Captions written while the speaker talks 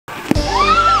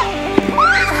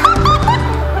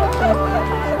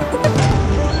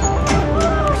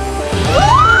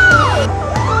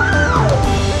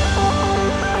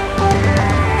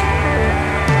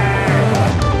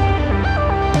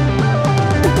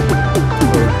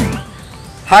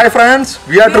Hi friends,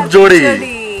 we are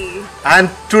Tripjodi and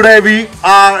today we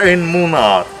are in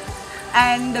Munnar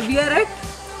and we are at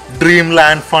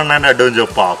Dreamland Fun and Adventure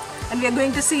Park and we are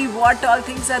going to see what all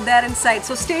things are there inside,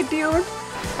 so stay tuned.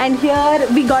 And here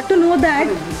we got to know that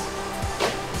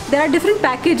there are different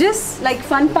packages, like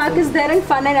Fun Park is there and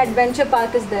Fun and Adventure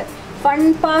Park is there.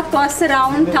 Fun Park costs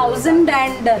around 1,000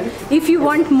 and if you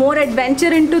want more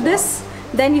adventure into this,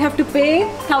 then you have to pay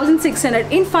 1,600.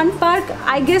 In Fun Park,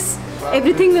 I guess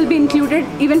everything will be included,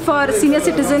 even for senior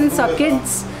citizens or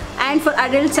kids and for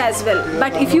adults as well.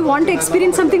 But if you want to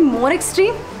experience something more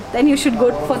extreme, then you should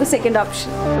go for the second option.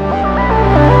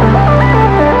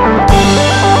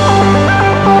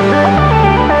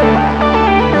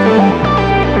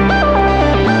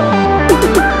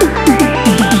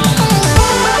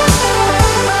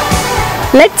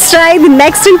 Let's try the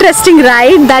next interesting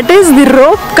ride, that is the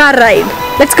rope car ride.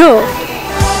 Let's go.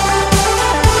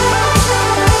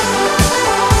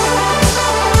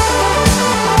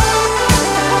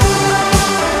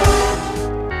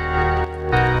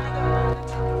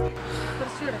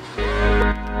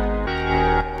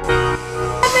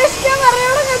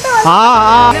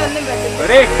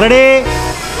 Ready?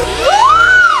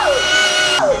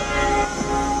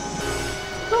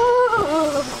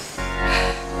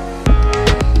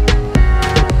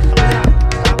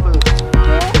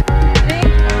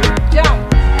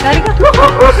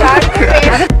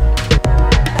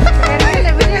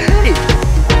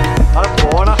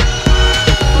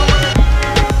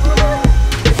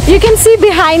 You can see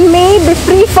behind me the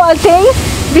free fall thing.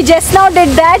 We just now did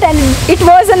that and it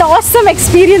was an awesome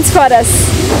experience for us.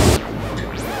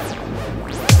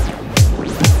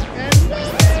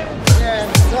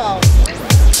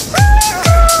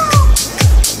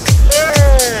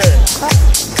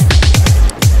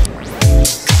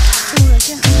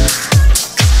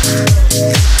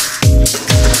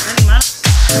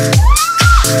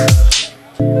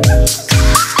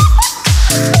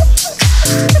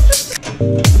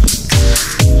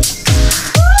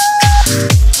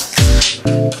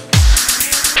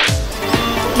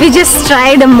 We just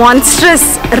tried a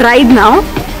monstrous ride now.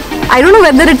 I don't know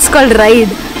whether it's called ride.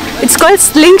 It's called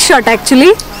slingshot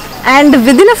actually. And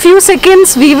within a few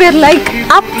seconds we were like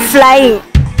up flying.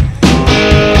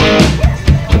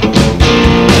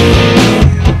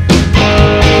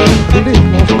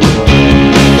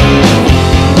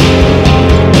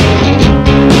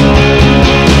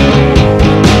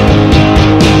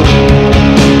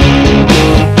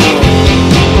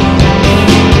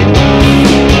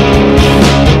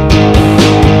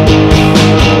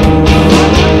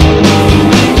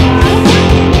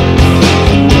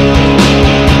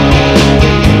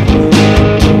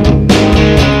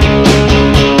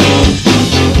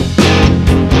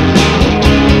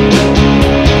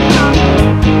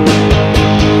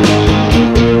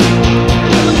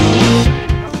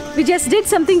 Did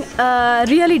something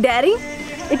really daring.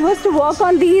 It was to walk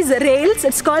on these rails.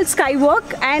 It's called skywalk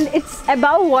and it's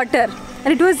above water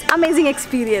and it was amazing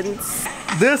experience.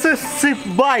 This is zip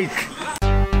bike.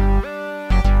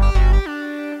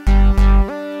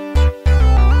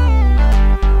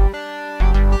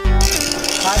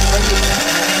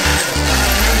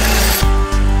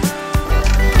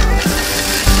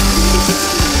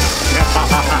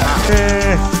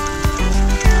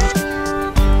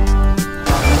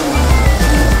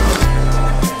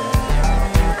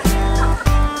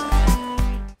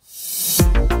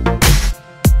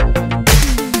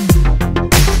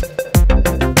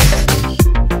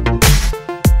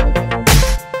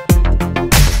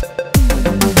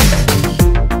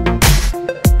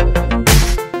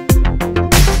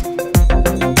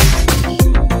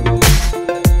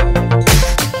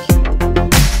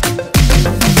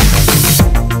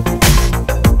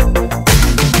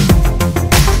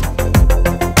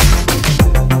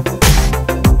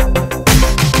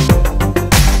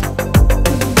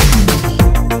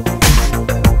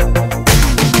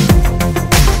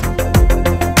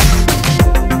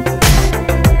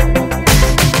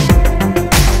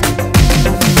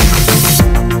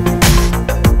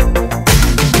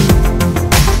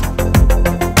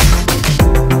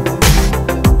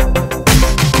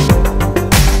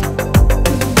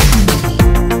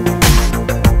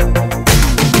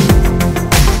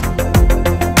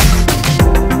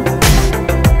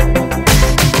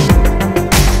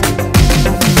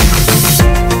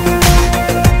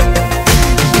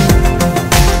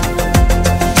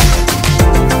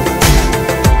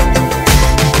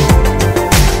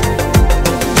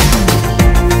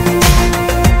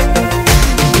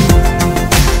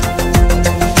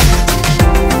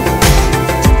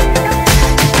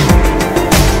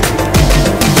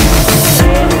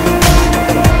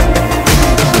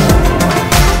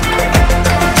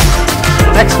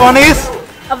 one is?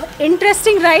 An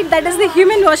interesting ride, that is the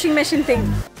human washing machine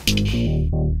thing.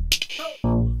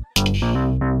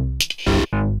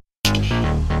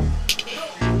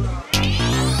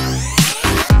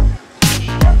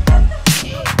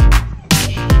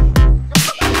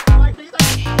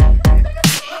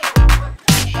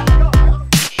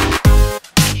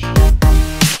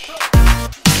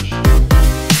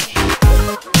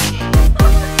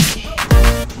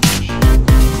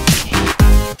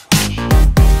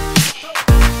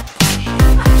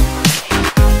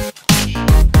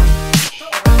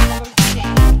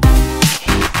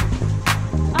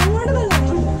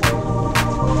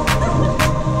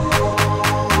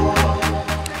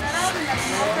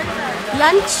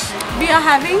 Lunch, we are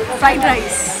having fried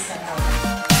rice.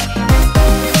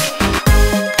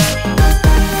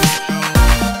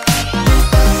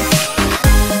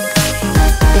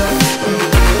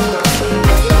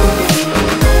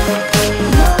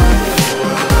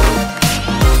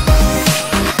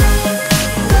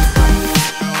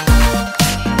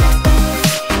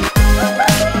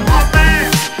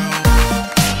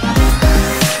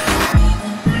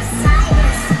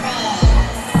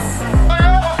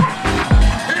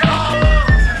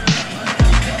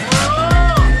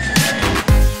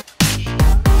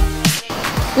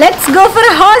 Let's go for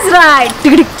a horse ride.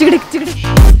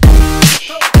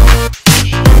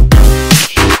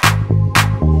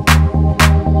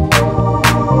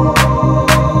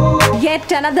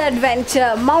 Yet another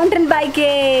adventure, mountain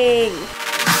biking.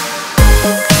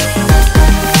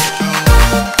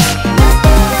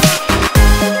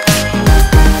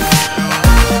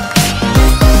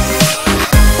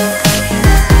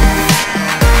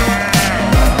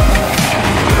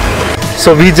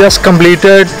 So we just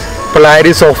completed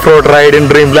Polaris off-road ride in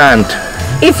Dreamland.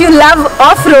 If you love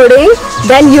off-roading,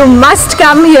 then you must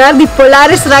come here. The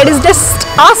Polaris ride is just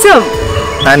awesome.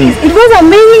 And It was an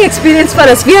amazing experience for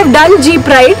us. We have done Jeep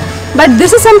ride, but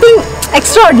this is something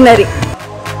extraordinary.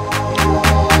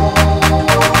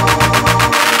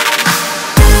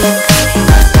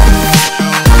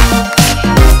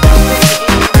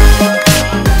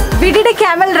 We did a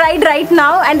camel ride right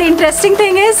now, and the interesting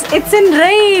thing is, it's in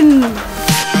rain.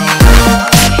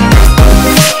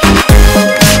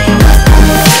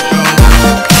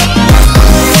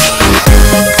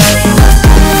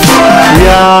 we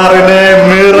are in a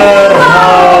mirror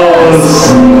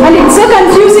house. And it's so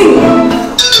confusing.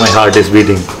 My heart is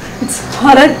beating. It's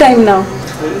horror time now.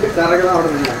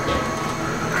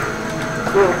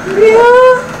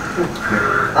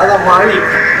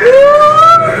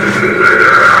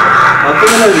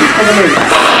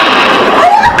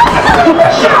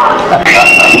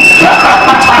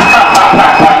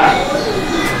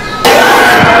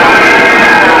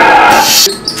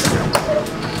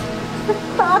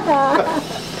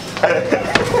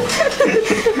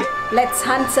 Let's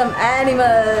hunt some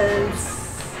animals.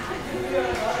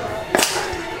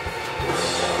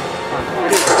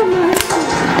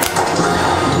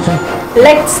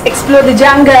 Let's explore the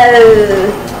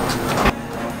jungle.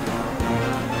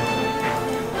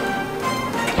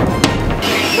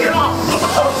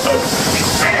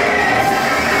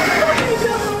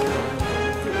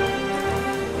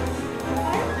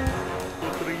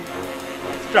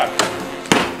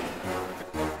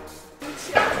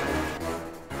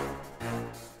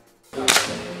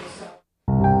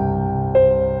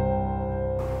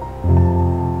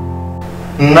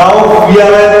 Now we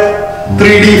are at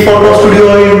 3D photo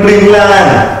studio in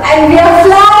Dreamland. And we are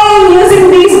flying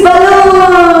using these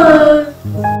balloons.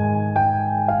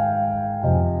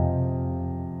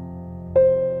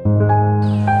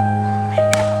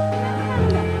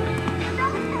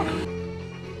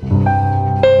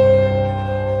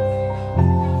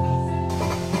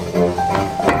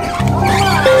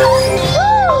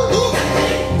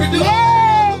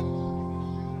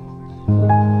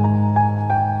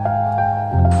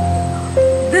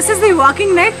 This is the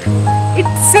walking neck. It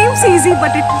seems easy,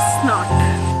 but it is not.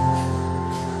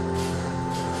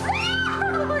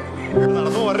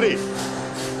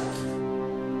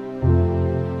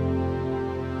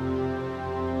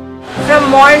 From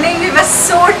morning we were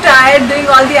so tired doing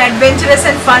all the adventurous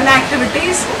and fun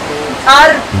activities.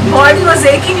 Our body was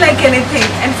aching like anything,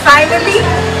 and finally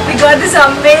we got this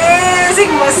amazing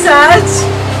massage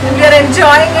and we are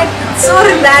enjoying it. It's so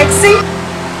relaxing.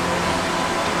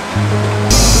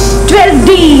 12D.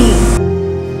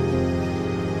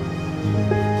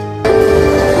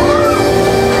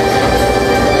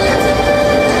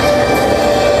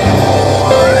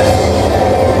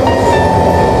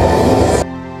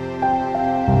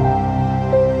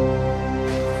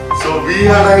 So we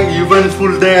had an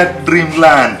eventful day at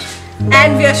Dreamland.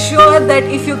 And we are sure that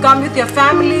if you come with your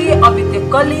family or with your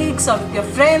colleagues or with your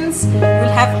friends, you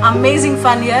will have amazing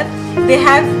fun here. They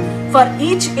have, for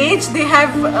each age, they have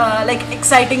like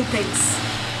exciting things.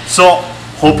 So,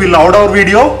 hope you loved our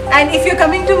video. And if you're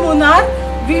coming to Munnar,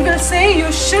 we will say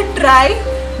you should try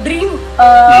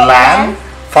Dreamland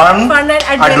Fun and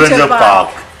Adventure Park.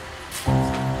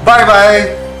 Bye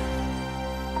bye.